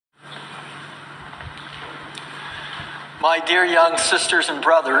My dear young sisters and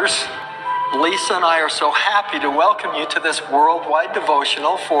brothers, Lisa and I are so happy to welcome you to this worldwide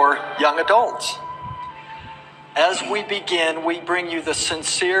devotional for young adults. As we begin, we bring you the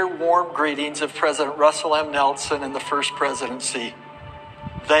sincere, warm greetings of President Russell M. Nelson and the First Presidency.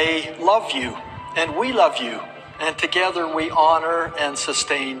 They love you, and we love you, and together we honor and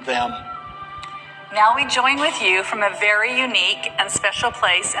sustain them. Now we join with you from a very unique and special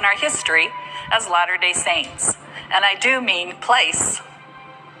place in our history as Latter-day Saints. And I do mean place.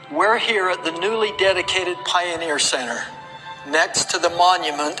 We're here at the newly dedicated Pioneer Center, next to the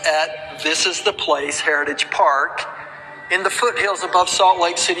monument at This Is the Place Heritage Park, in the foothills above Salt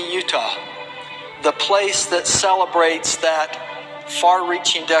Lake City, Utah. The place that celebrates that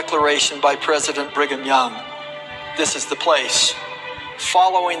far-reaching declaration by President Brigham Young. This is the place.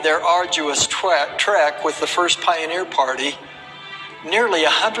 Following their arduous trek with the first Pioneer Party nearly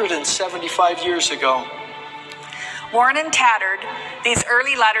 175 years ago. Worn and tattered, these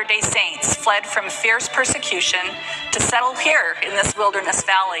early Latter-day Saints fled from fierce persecution to settle here in this wilderness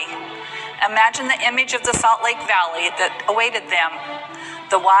valley. Imagine the image of the Salt Lake Valley that awaited them.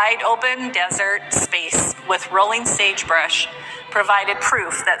 The wide open desert space with rolling sagebrush provided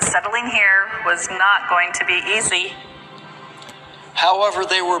proof that settling here was not going to be easy. However,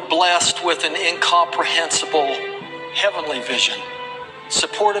 they were blessed with an incomprehensible heavenly vision,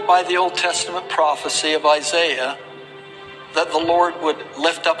 supported by the Old Testament prophecy of Isaiah, that the Lord would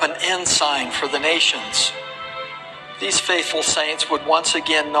lift up an ensign for the nations. These faithful saints would once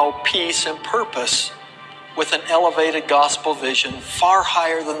again know peace and purpose with an elevated gospel vision far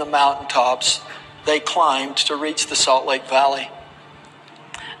higher than the mountaintops they climbed to reach the Salt Lake Valley.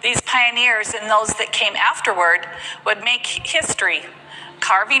 These pioneers and those that came afterward would make history,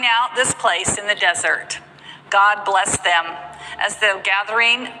 carving out this place in the desert. God bless them as the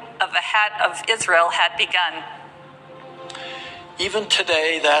gathering of Israel had begun. Even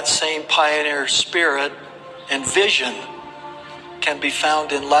today, that same pioneer spirit and vision can be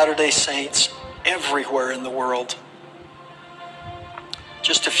found in Latter-day Saints everywhere in the world.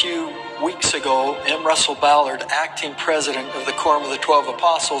 Just a few weeks ago, M. Russell Ballard, acting president of the Quorum of the 12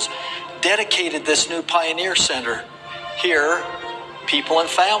 Apostles, dedicated this new Pioneer Center. Here, people and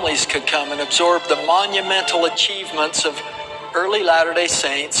families could come and absorb the monumental achievements of early Latter-day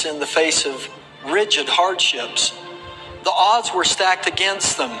Saints in the face of rigid hardships. The odds were stacked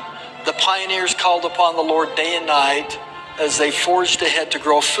against them. The pioneers called upon the Lord day and night as they forged ahead to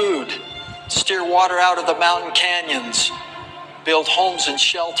grow food, steer water out of the mountain canyons, build homes and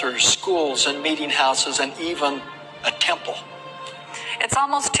shelters, schools and meeting houses, and even a temple. It's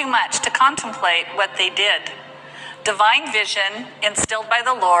almost too much to contemplate what they did. Divine vision instilled by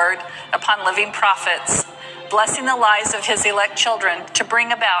the Lord upon living prophets, blessing the lives of his elect children to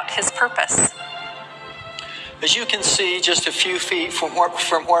bring about his purpose. As you can see, just a few feet from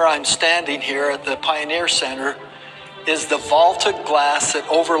where I'm standing here at the Pioneer Center is the vaulted glass that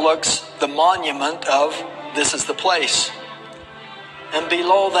overlooks the monument of This Is the Place. And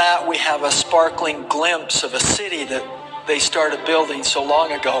below that, we have a sparkling glimpse of a city that they started building so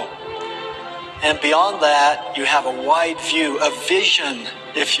long ago. And beyond that, you have a wide view, a vision,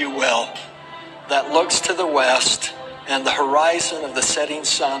 if you will, that looks to the west and the horizon of the setting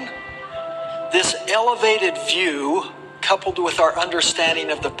sun. This elevated view, coupled with our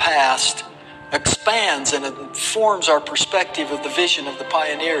understanding of the past, expands and informs our perspective of the vision of the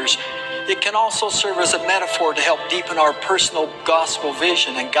pioneers. It can also serve as a metaphor to help deepen our personal gospel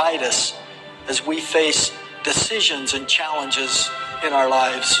vision and guide us as we face decisions and challenges in our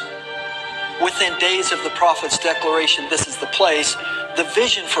lives. Within days of the prophet's declaration, this is the place, the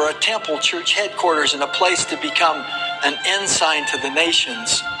vision for a temple, church headquarters, and a place to become an ensign to the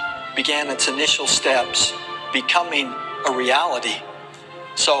nations began its initial steps, becoming a reality.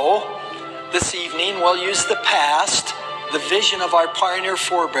 So, this evening we'll use the past, the vision of our pioneer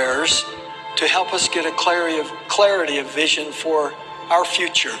forebears, to help us get a clarity of vision for our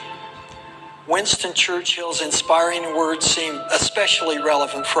future. Winston Churchill's inspiring words seem especially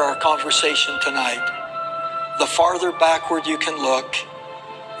relevant for our conversation tonight. The farther backward you can look,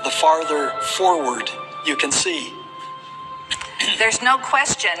 the farther forward you can see. There's no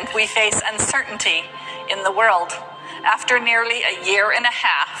question we face uncertainty in the world. After nearly a year and a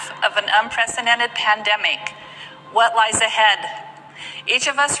half of an unprecedented pandemic, what lies ahead? Each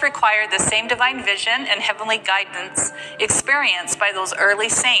of us require the same divine vision and heavenly guidance experienced by those early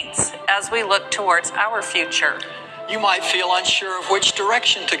saints as we look towards our future. You might feel unsure of which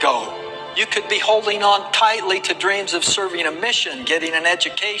direction to go. You could be holding on tightly to dreams of serving a mission, getting an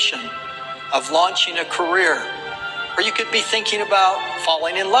education, of launching a career. Or you could be thinking about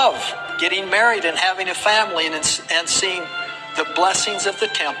falling in love, getting married and having a family and seeing the blessings of the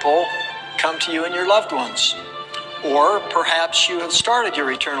temple come to you and your loved ones. Or perhaps you have started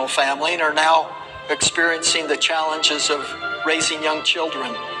your eternal family and are now experiencing the challenges of raising young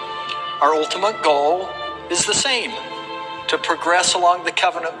children. Our ultimate goal is the same, to progress along the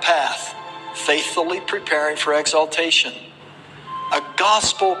covenant path, faithfully preparing for exaltation. A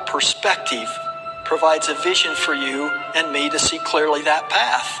gospel perspective provides a vision for you and me to see clearly that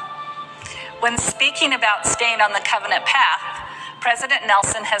path. When speaking about staying on the covenant path, President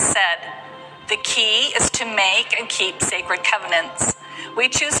Nelson has said, "The key is to make and keep sacred covenants. We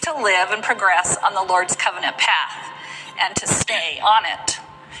choose to live and progress on the Lord's covenant path and to stay on it.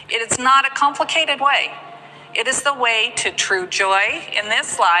 It is not a complicated way. It is the way to true joy in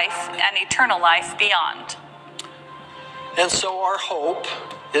this life and eternal life beyond." And so our hope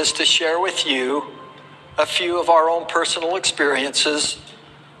is to share with you a few of our own personal experiences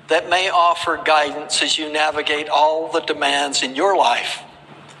that may offer guidance as you navigate all the demands in your life,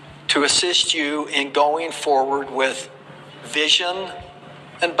 to assist you in going forward with vision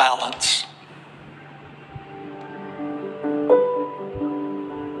and balance.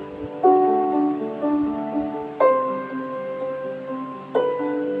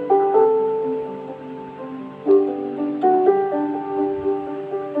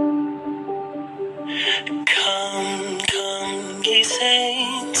 Come, ye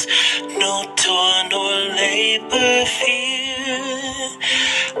saints, no toil nor labor fear,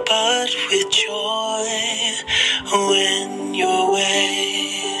 but with joy win your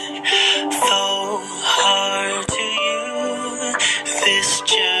way. Though hard to you this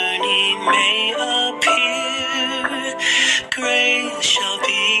journey may appear, grace shall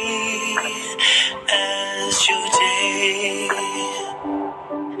be as your day.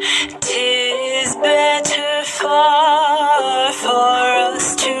 'Tis better far for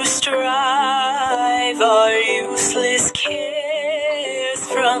us to strive, our useless cares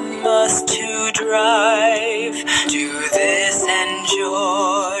from us to drive. Do this and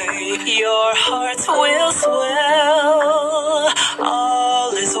joy your hearts will swell.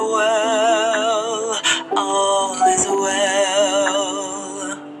 All is well, all is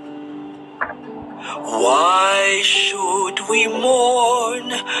well. Why should we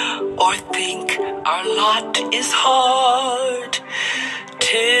mourn or think our lot is hard?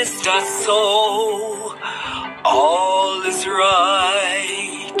 'Tis not so, all is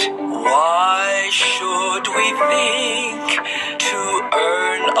right. Why should we think to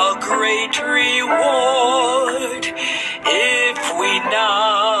earn a great reward if we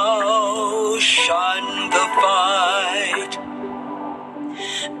now shun the fight?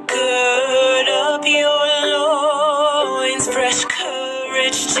 Gird up your loins, fresh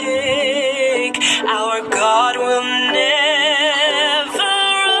courage take. Our God will never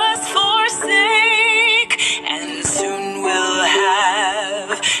us forsake, and soon we'll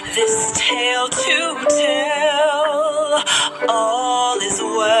have this tale to tell. All is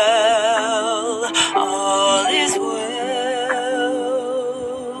well, all is well.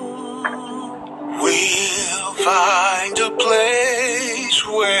 We'll find a place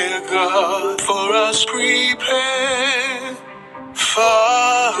where God for us prepare,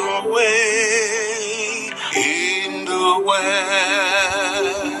 far away in the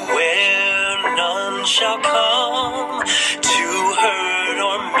west, where none shall come to hurt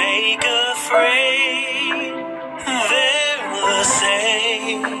or make afraid. There the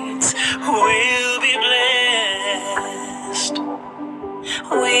saints will be blessed.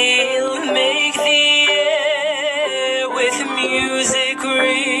 We'll make the air with music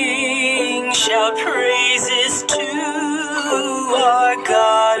ring, shout praises to our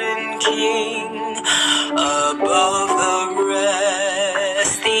God and King. Above the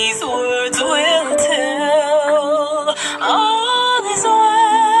rest, these words will tell. All is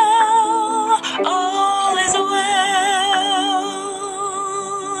well, all is well.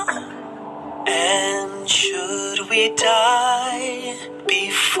 And should we die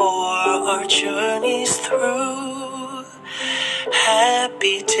before our journey's through,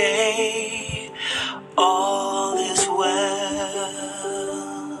 happy day, all is well.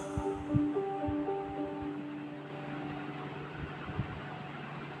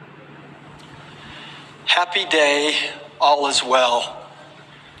 Happy day, all is well,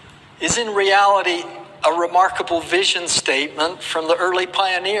 is in reality a remarkable vision statement from the early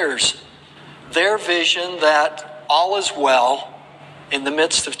pioneers. Their vision that all is well in the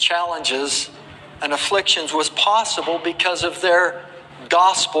midst of challenges and afflictions was possible because of their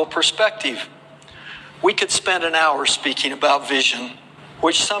gospel perspective. We could spend an hour speaking about vision,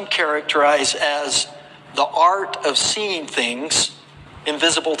 which some characterize as the art of seeing things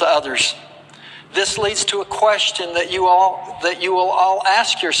invisible to others. This leads to a question that you will all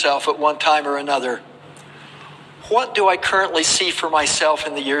ask yourself at one time or another. What do I currently see for myself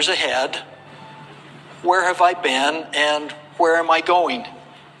in the years ahead? Where have I been, and where am I going?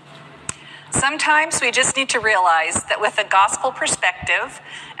 Sometimes we just need to realize that with a gospel perspective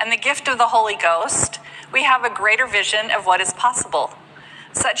and the gift of the Holy Ghost, we have a greater vision of what is possible.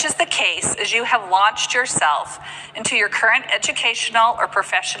 Such is the case as you have launched yourself into your current educational or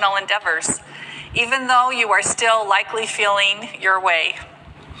professional endeavors, even though you are still likely feeling your way.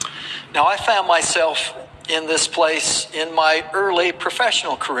 Now, I found myself in this place in my early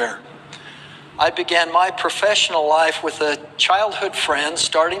professional career. I began my professional life with a childhood friend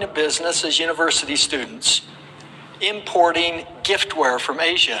starting a business as university students, importing giftware from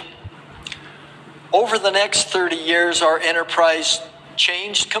Asia. Over the next 30 years, our enterprise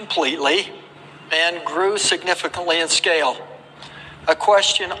changed completely and grew significantly in scale. A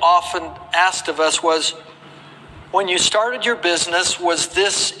question often asked of us was, when you started your business, was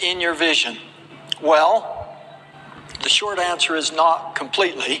this in your vision? Well, the short answer is not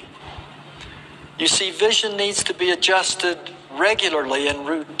completely. You see, vision needs to be adjusted regularly and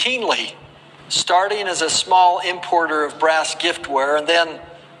routinely, starting as a small importer of brass giftware and then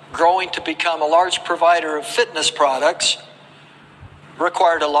growing to become a large provider of fitness products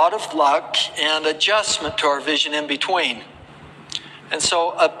required a lot of luck and adjustment to our vision in between. And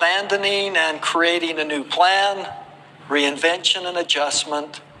so abandoning and creating a new plan, reinvention and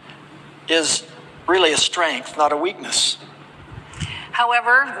adjustment is really a strength, not a weakness.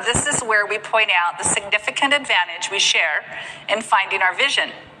 However, this is where we point out the significant advantage we share in finding our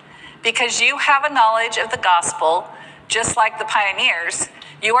vision. Because you have a knowledge of the gospel, just like the pioneers,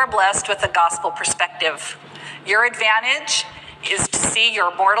 you are blessed with a gospel perspective. Your advantage is to see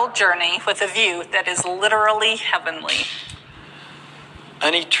your mortal journey with a view that is literally heavenly.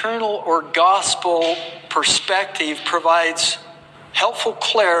 An eternal or gospel perspective provides helpful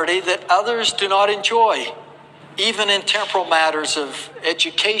clarity that others do not enjoy, even in temporal matters of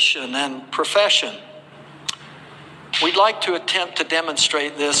education and profession. We'd like to attempt to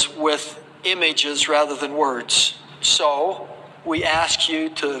demonstrate this with images rather than words. So we ask you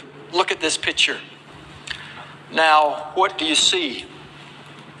to look at this picture. Now, what do you see?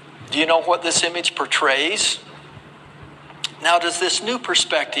 Do you know what this image portrays? Now, does this new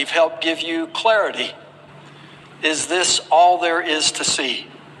perspective help give you clarity? Is this all there is to see?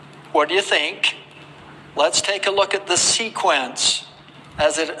 What do you think? Let's take a look at the sequence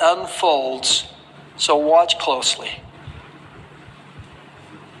as it unfolds. So watch closely.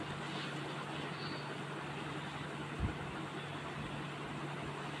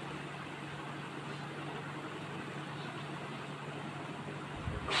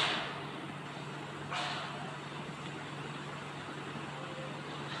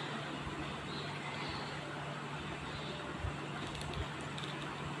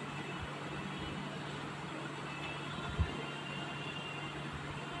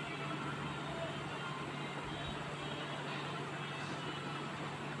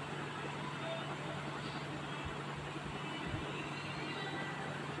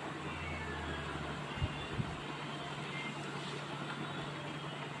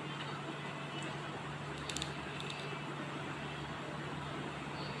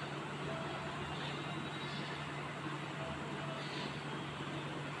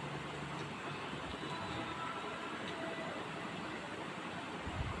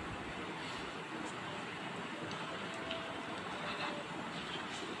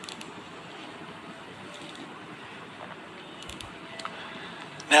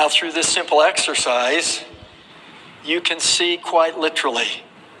 Now, through this simple exercise, you can see quite literally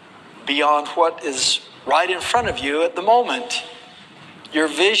beyond what is right in front of you at the moment. Your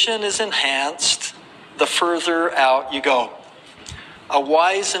vision is enhanced the further out you go. A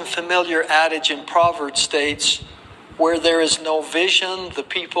wise and familiar adage in Proverbs states, "Where there is no vision, the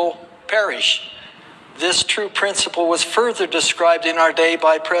people perish." This true principle was further described in our day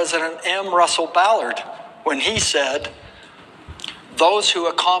by President M. Russell Ballard when he said, "Those who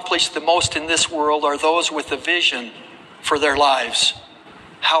accomplish the most in this world are those with a vision for their lives."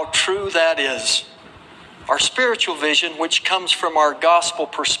 How true that is. Our spiritual vision, which comes from our gospel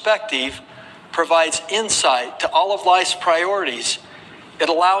perspective, provides insight to all of life's priorities. It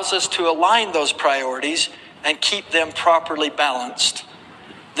allows us to align those priorities and keep them properly balanced.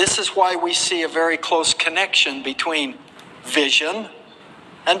 This is why we see a very close connection between vision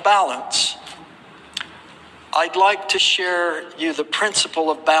and balance. I'd like to share you the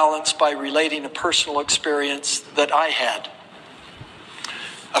principle of balance by relating a personal experience that I had.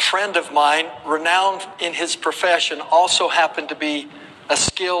 A friend of mine, renowned in his profession, also happened to be a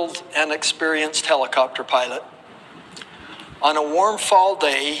skilled and experienced helicopter pilot. On a warm fall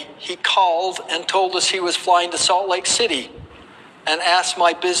day, he called and told us he was flying to Salt Lake City and asked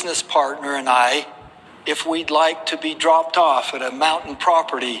my business partner and I if we'd like to be dropped off at a mountain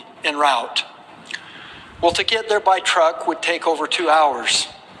property en route. Well, to get there by truck would take over 2 hours.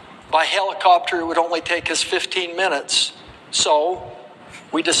 By helicopter, it would only take us 15 minutes. So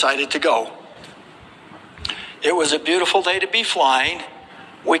we decided to go. It was a beautiful day to be flying.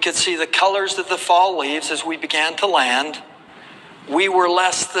 We could see the colors of the fall leaves as we began to land. We were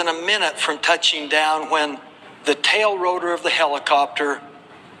less than a minute from touching down when the tail rotor of the helicopter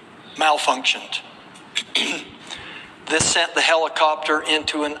malfunctioned. This sent the helicopter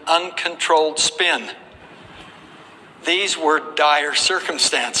into an uncontrolled spin. These were dire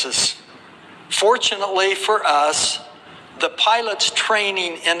circumstances. Fortunately for us, the pilot's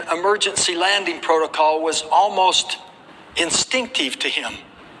training in emergency landing protocol was almost instinctive to him.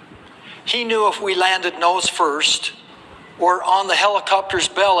 He knew if we landed nose first or on the helicopter's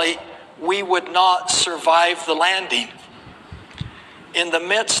belly, we would not survive the landing. In the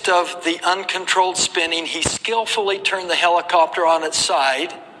midst of the uncontrolled spinning, he skillfully turned the helicopter on its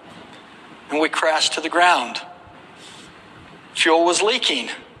side, and we crashed to the ground. Fuel was leaking,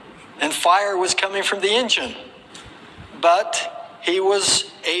 and fire was coming from the engine. But he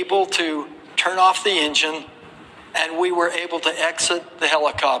was able to turn off the engine, and we were able to exit the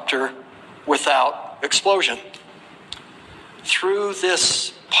helicopter without explosion. Through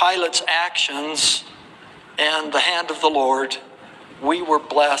this pilot's actions and the hand of the Lord, we were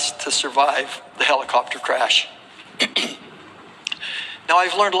blessed to survive the helicopter crash. Now,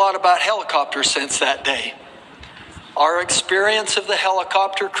 I've learned a lot about helicopters since that day. Our experience of the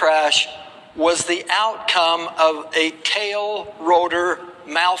helicopter crash was the outcome of a tail rotor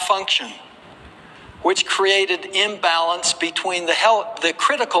malfunction, which created imbalance between the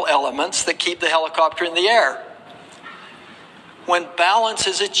critical elements that keep the helicopter in the air. When balance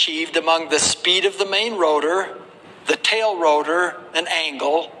is achieved among the speed of the main rotor, the tail rotor, and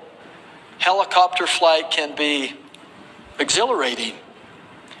angle, helicopter flight can be exhilarating.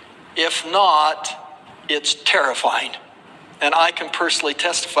 If not, it's terrifying. And I can personally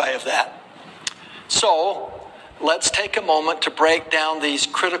testify of that. So, let's take a moment to break down these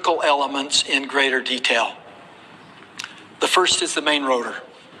critical elements in greater detail. The first is the main rotor.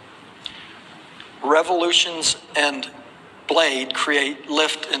 Revolutions and blade create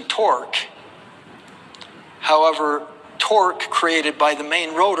lift and torque. However, torque created by the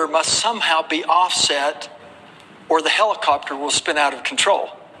main rotor must somehow be offset, or the helicopter will spin out of control.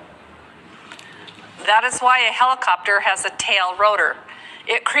 That is why a helicopter has a tail rotor.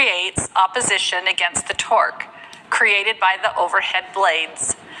 It creates opposition against the torque created by the overhead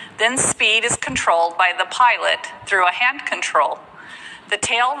blades. Then speed is controlled by the pilot through a hand control. The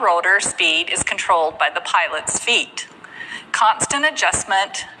tail rotor speed is controlled by the pilot's feet. Constant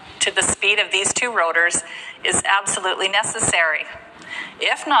adjustment to the speed of these two rotors is absolutely necessary.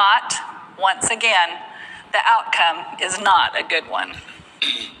 If not, once again, the outcome is not a good one.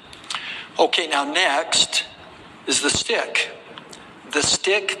 Okay, now next is the stick. The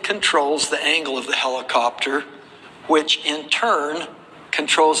stick controls the angle of the helicopter, which in turn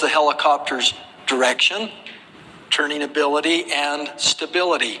controls the helicopter's direction, turning ability, and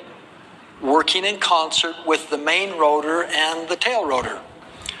stability, working in concert with the main rotor and the tail rotor.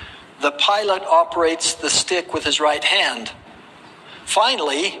 The pilot operates the stick with his right hand.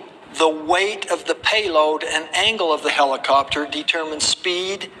 Finally, the weight of the payload and angle of the helicopter determines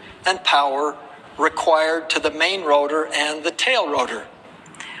speed and power required to the main rotor and the tail rotor.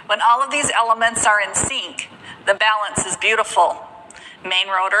 When all of these elements are in sync, the balance is beautiful. Main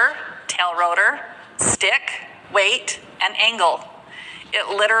rotor, tail rotor, stick, weight, and angle.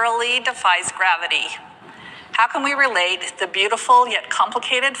 It literally defies gravity. How can we relate the beautiful yet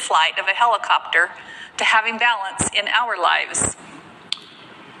complicated flight of a helicopter to having balance in our lives?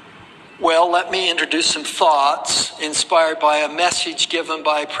 Well, let me introduce some thoughts inspired by a message given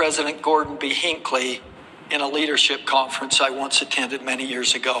by President Gordon B. Hinckley in a leadership conference I once attended many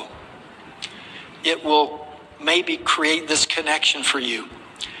years ago. It will maybe create this connection for you.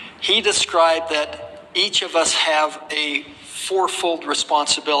 He described that each of us have a fourfold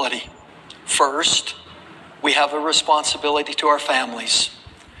responsibility. First, we have a responsibility to our families.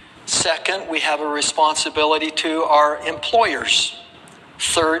 Second, we have a responsibility to our employers.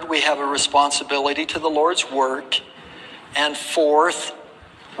 Third, we have a responsibility to the Lord's work. And fourth,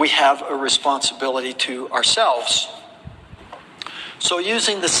 we have a responsibility to ourselves. So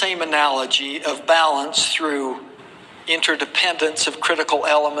using the same analogy of balance through interdependence of critical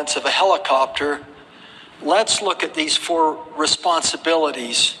elements of a helicopter, let's look at these 4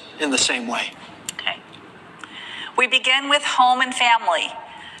 responsibilities in the same way. Okay. We begin with home and family,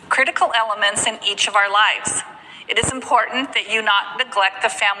 critical elements in each of our lives. It is important that you not neglect the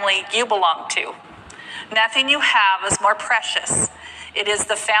family you belong to. Nothing you have is more precious. It is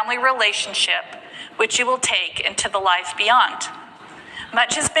the family relationship which you will take into the life beyond.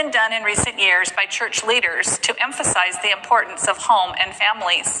 Much has been done in recent years by church leaders to emphasize the importance of home and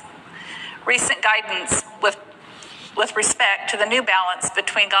families. Recent guidance with respect to the new balance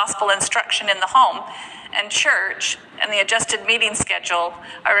between gospel instruction in the home and church and the adjusted meeting schedule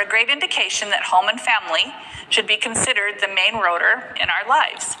are a great indication that home and family should be considered the main rotor in our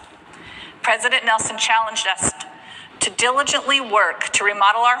lives. President Nelson challenged us to diligently work to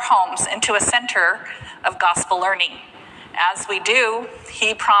remodel our homes into a center of gospel learning. As we do,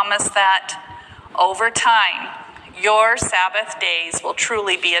 he promised that over time, your Sabbath days will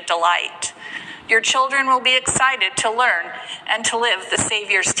truly be a delight. Your children will be excited to learn and to live the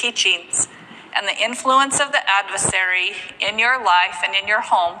Savior's teachings, and the influence of the adversary in your life and in your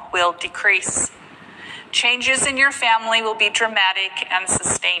home will decrease. Changes in your family will be dramatic and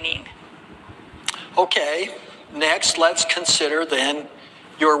sustaining. Okay, next let's consider then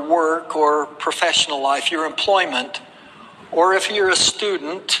your work or professional life, your employment, or if you're a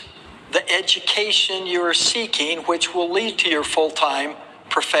student, the education you are seeking, which will lead to your full-time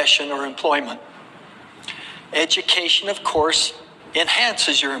profession or employment. Education, of course,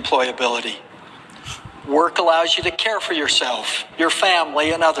 enhances your employability. Work allows you to care for yourself, your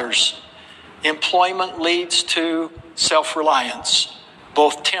family, and others. Employment leads to self-reliance,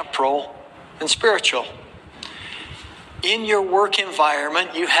 both temporal and spiritual. In your work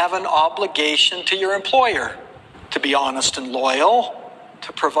environment, you have an obligation to your employer to be honest and loyal,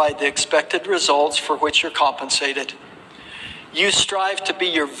 to provide the expected results for which you're compensated. You strive to be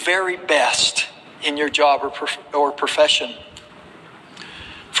your very best in your job or profession.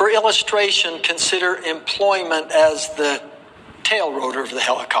 For illustration, consider employment as the tail rotor of the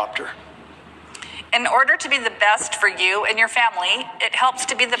helicopter. In order to be the best for you and your family, it helps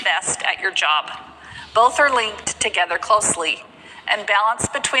to be the best at your job. Both are linked together closely, and balance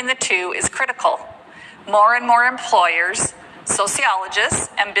between the two is critical. More and more employers, sociologists,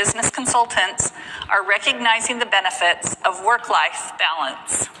 and business consultants are recognizing the benefits of work-life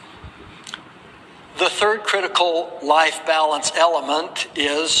balance. The third critical life balance element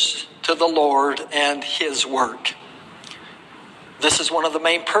is to the Lord and His work. This is one of the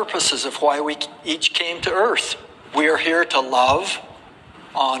main purposes of why we each came to earth. We are here to love,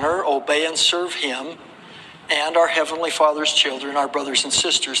 honor, obey, and serve Him and our Heavenly Father's children, our brothers and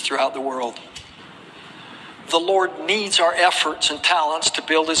sisters throughout the world. The Lord needs our efforts and talents to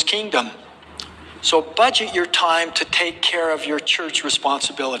build His kingdom. So budget your time to take care of your church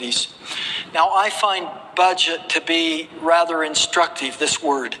responsibilities. Now, I find budget to be rather instructive, this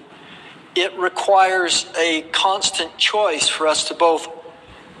word. It requires a constant choice for us to both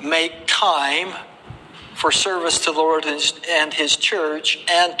make time for service to the Lord and His church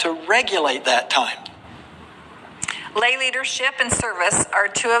and to regulate that time. Lay leadership and service are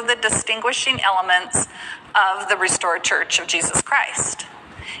two of the distinguishing elements of the restored Church of Jesus Christ.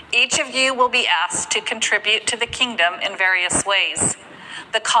 Each of you will be asked to contribute to the kingdom in various ways.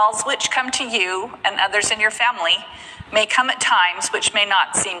 The calls which come to you and others in your family may come at times which may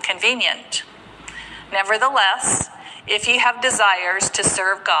not seem convenient. Nevertheless, if ye have desires to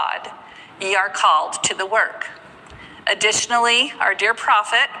serve God, ye are called to the work. Additionally, our dear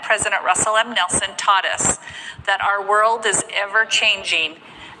prophet, President Russell M. Nelson, taught us that our world is ever changing,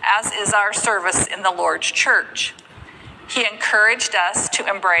 as is our service in the Lord's church. He encouraged us to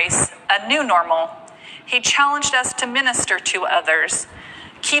embrace a new normal. He challenged us to minister to others,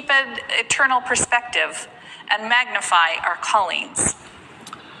 keep an eternal perspective, and magnify our callings.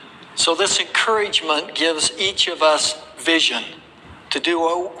 So this encouragement gives each of us vision to do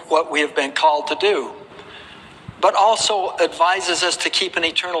what we have been called to do, but also advises us to keep an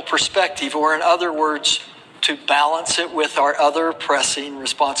eternal perspective, or in other words, to balance it with our other pressing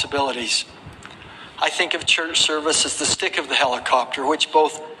responsibilities. I think of church service as the stick of the helicopter, which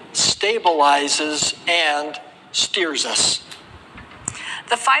both stabilizes and steers us.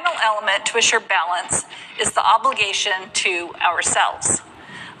 The final element to assure balance is the obligation to ourselves.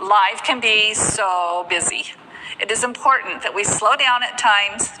 Life can be so busy. It is important that we slow down at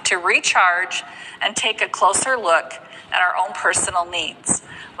times to recharge and take a closer look at our own personal needs,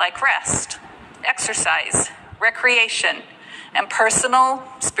 like rest, exercise, recreation, and personal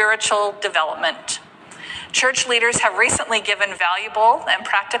spiritual development. Church leaders have recently given valuable and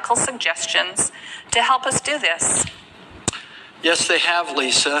practical suggestions to help us do this. Yes, they have,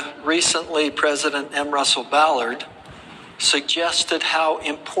 Lisa. Recently, President M. Russell Ballard suggested how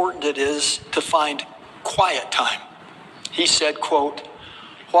important it is to find quiet time. He said, quote,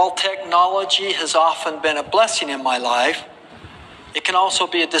 "While technology has often been a blessing in my life, it can also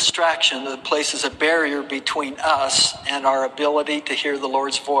be a distraction that places a barrier between us and our ability to hear the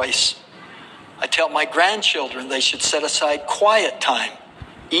Lord's voice. I tell my grandchildren they should set aside quiet time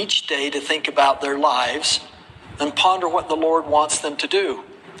each day to think about their lives and ponder what the Lord wants them to do.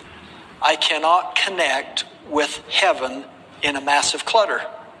 I cannot connect with heaven in a massive clutter.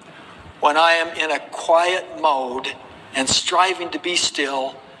 When I am in a quiet mode and striving to be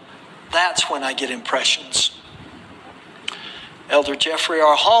still, that's when I get impressions." Elder Jeffrey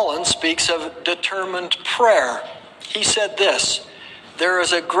R. Holland speaks of determined prayer. He said this, "There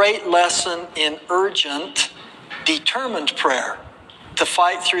is a great lesson in urgent, determined prayer to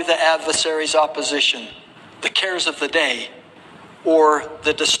fight through the adversary's opposition, the cares of the day, or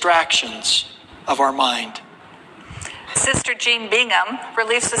the distractions of our mind." Sister Jean Bingham,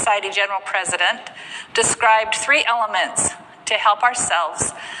 Relief Society General President, described 3 elements to help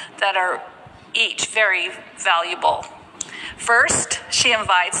ourselves that are each very valuable. First, she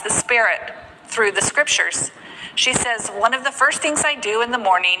invites the Spirit through the Scriptures. She says, one of the first things I do in the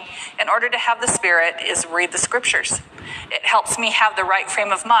morning in order to have the Spirit is read the Scriptures. It helps me have the right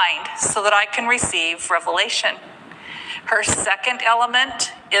frame of mind so that I can receive revelation. Her second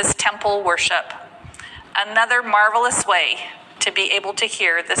element is temple worship, another marvelous way to be able to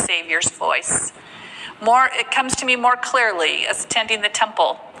hear the Savior's voice. It comes to me more clearly as attending the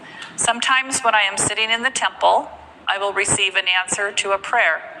temple. Sometimes when I am sitting in the temple, I will receive an answer to a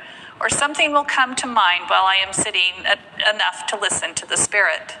prayer, or something will come to mind while I am sitting enough to listen to the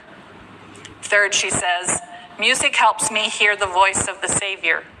Spirit. Third, she says, music helps me hear the voice of the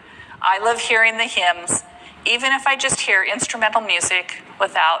Savior. I love hearing the hymns, even if I just hear instrumental music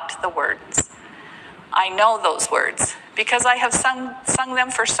without the words. I know those words because I have sung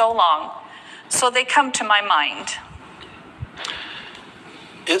them for so long, so they come to my mind.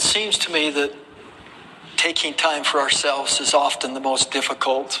 It seems to me that taking time for ourselves is often the most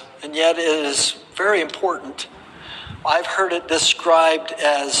difficult, and yet it is very important. I've heard it described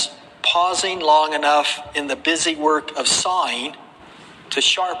as pausing long enough in the busy work of sawing to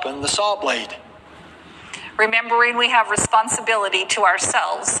sharpen the saw blade. Remembering we have responsibility to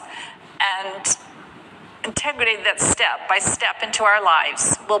ourselves and integrating that step by step into our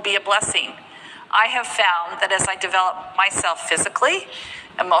lives will be a blessing. I have found that as I develop myself physically,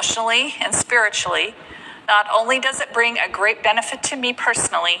 emotionally, and spiritually, not only does it bring a great benefit to me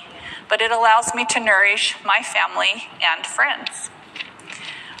personally, but it allows me to nourish my family and friends.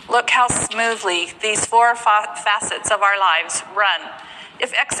 Look how smoothly these 4 facets of our lives run,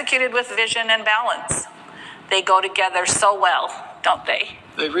 if executed with vision and balance. They go together so well, don't they?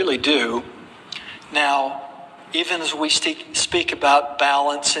 They really do. Now, even as we speak about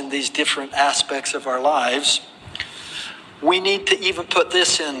balance in these different aspects of our lives, we need to even put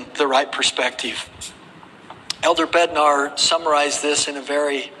this in the right perspective. Elder Bednar summarized this in a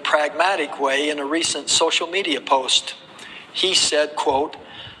very pragmatic way in a recent social media post. He said, quote,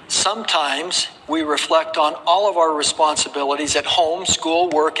 "Sometimes we reflect on all of our responsibilities at home, school,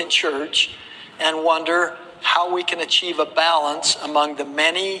 work, and church, and wonder how we can achieve a balance among the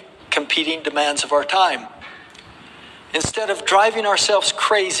many competing demands of our time. Instead of driving ourselves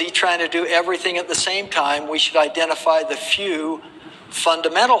crazy trying to do everything at the same time, we should identify the few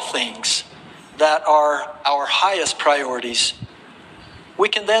fundamental things that are our highest priorities. We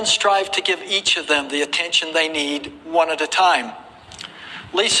can then strive to give each of them the attention they need one at a time."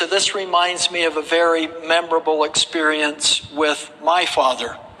 Lisa, this reminds me of a very memorable experience with my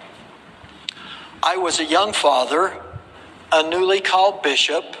father. I was a young father, a newly called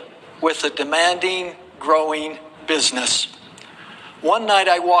bishop, with a demanding, growing business. One night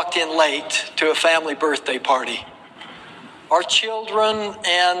I walked in late to a family birthday party. Our children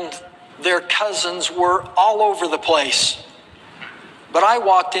and their cousins were all over the place. But I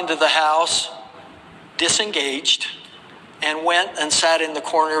walked into the house, disengaged, and went and sat in the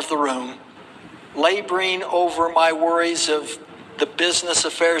corner of the room, laboring over my worries of the business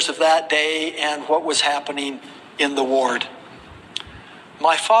affairs of that day and what was happening in the ward.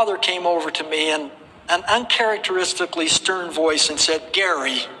 My father came over to me in an uncharacteristically stern voice and said,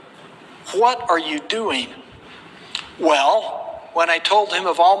 "Gary, what are you doing?" Well, when I told him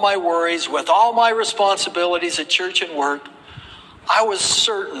of all my worries with all my responsibilities at church and work, I was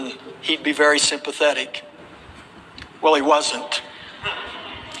certain he'd be very sympathetic. Well, he wasn't.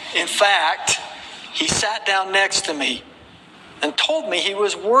 In fact, he sat down next to me and told me he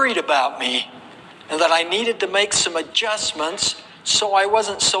was worried about me and that I needed to make some adjustments so I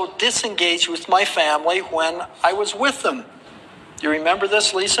wasn't so disengaged with my family when I was with them. You remember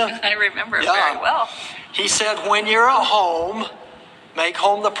this, Lisa? I remember it very well. He said, when you're at home, make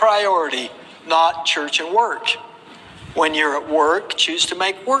home the priority, not church and work. When you're at work, choose to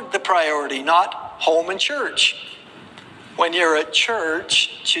make work the priority, not home and church. When you're at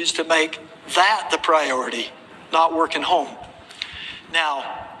church, choose to make that the priority, not work and home.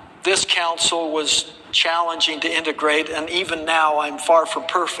 Now, this counsel was challenging to integrate, and even now I'm far from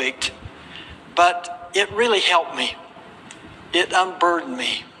perfect, but it really helped me. It unburdened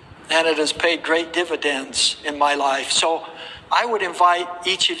me, and it has paid great dividends in my life. So I would invite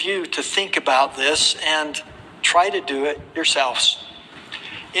each of you to think about this and try to do it yourselves.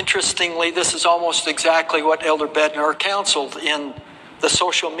 Interestingly, this is almost exactly what Elder Bednar counseled in the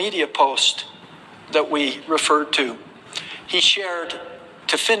social media post that we referred to. He shared,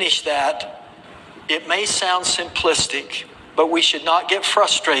 to finish that, it may sound simplistic, but we should not get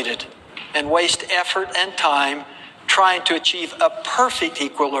frustrated and waste effort and time trying to achieve a perfect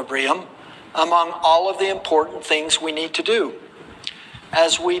equilibrium among all of the important things we need to do.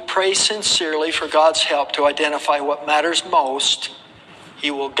 As we pray sincerely for God's help to identify what matters most,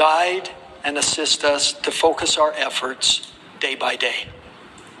 He will guide and assist us to focus our efforts day by day.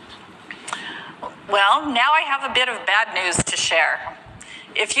 Well, now I have a bit of bad news to share.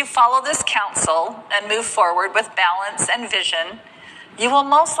 If you follow this counsel and move forward with balance and vision, you will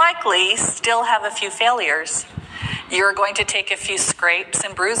most likely still have a few failures. You're going to take a few scrapes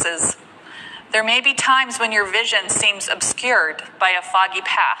and bruises. There may be times when your vision seems obscured by a foggy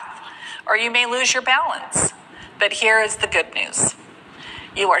path, or you may lose your balance. But here is the good news.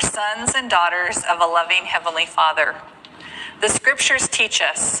 You are sons and daughters of a loving Heavenly Father. The Scriptures teach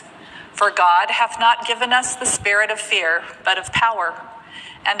us, "For God hath not given us the spirit of fear, but of power,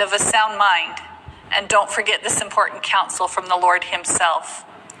 and of a sound mind." And don't forget this important counsel from the Lord Himself.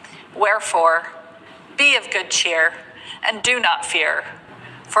 "Wherefore, be of good cheer, and do not fear.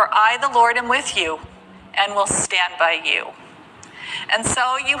 For I, the Lord, am with you, and will stand by you." And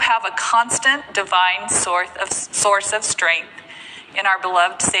so you have a constant divine source of strength in our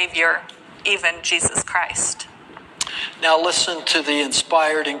beloved Savior, even Jesus Christ. Now listen to the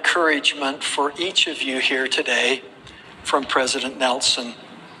inspired encouragement for each of you here today from President Nelson.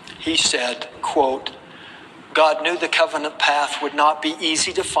 He said, quote, "God knew the covenant path would not be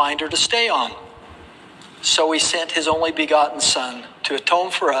easy to find or to stay on. So He sent His only begotten Son to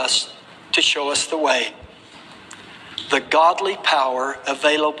atone for us, to show us the way. The godly power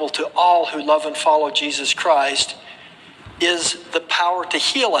available to all who love and follow Jesus Christ is the power to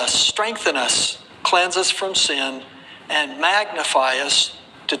heal us, strengthen us, cleanse us from sin, and magnify us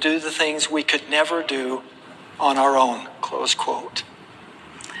to do the things we could never do on our own." Close quote.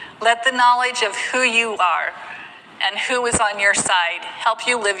 Let the knowledge of who you are and who is on your side help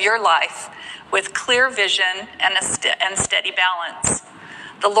you live your life with clear vision and steady balance.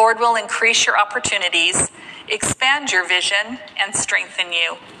 The Lord will increase your opportunities, expand your vision, and strengthen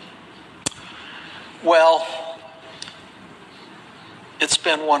you. Well, it's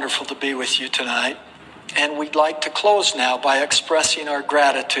been wonderful to be with you tonight, and we'd like to close now by expressing our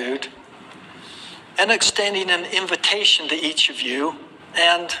gratitude and extending an invitation to each of you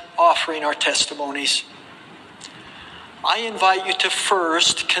and offering our testimonies. I invite you to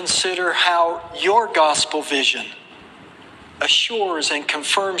first consider how your gospel vision assures and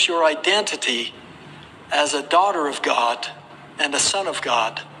confirms your identity as a daughter of God and a son of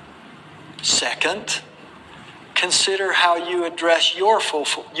God. Second, consider how you address your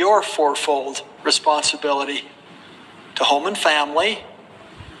fourfold responsibility to home and family,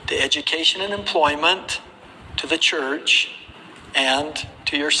 to education and employment, to the church, and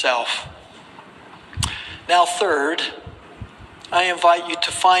to yourself. Now third, I invite you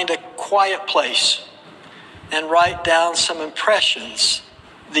to find a quiet place and write down some impressions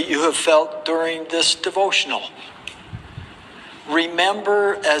that you have felt during this devotional.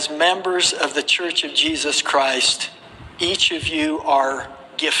 Remember, as members of the Church of Jesus Christ, each of you are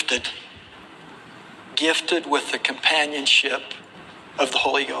gifted with the companionship of the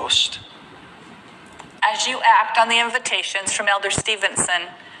Holy Ghost. As you act on the invitations from Elder Stevenson,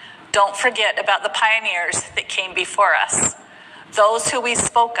 don't forget about the pioneers that came before us, those who we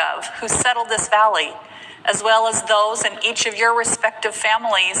spoke of, who settled this valley, as well as those in each of your respective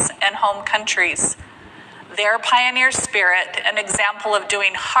families and home countries. Their pioneer spirit, an example of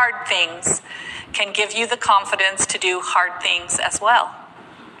doing hard things, can give you the confidence to do hard things as well.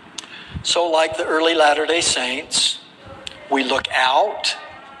 So like the early Latter-day Saints, we look out,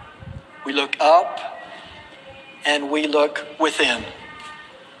 we look up, and we look within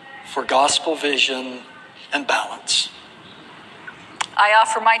for gospel vision and balance. I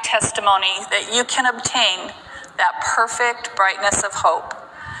offer my testimony that you can obtain that perfect brightness of hope,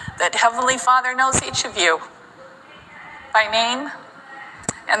 that Heavenly Father knows each of you by name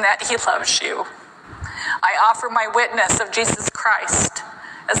and that he loves you. I offer my witness of Jesus Christ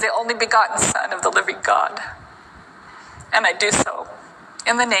as the only begotten Son of the living God. And I do so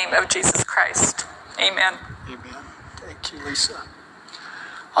in the name of Jesus Christ. Amen. Amen. Thank you, Lisa.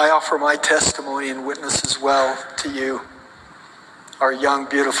 I offer my testimony and witness as well to you, our young,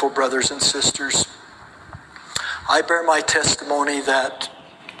 beautiful brothers and sisters. I bear my testimony that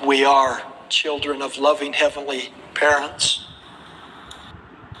we are children of loving heavenly parents,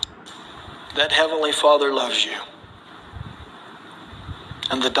 that Heavenly Father loves you.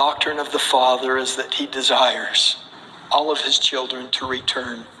 And the doctrine of the Father is that he desires all of his children to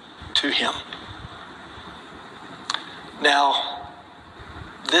return to him. Now,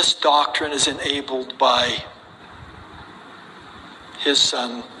 this doctrine is enabled by his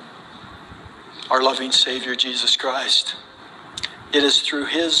Son, our loving Savior, Jesus Christ. It is through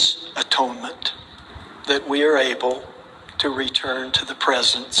his atonement that we are able to return to the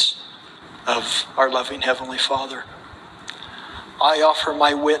presence of our loving Heavenly Father. I offer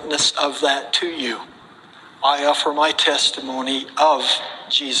my witness of that to you. I offer my testimony of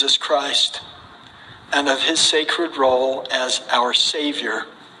Jesus Christ and of his sacred role as our Savior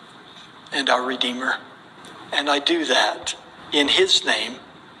and our Redeemer. And I do that in his name,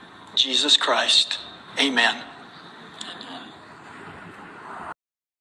 Jesus Christ. Amen.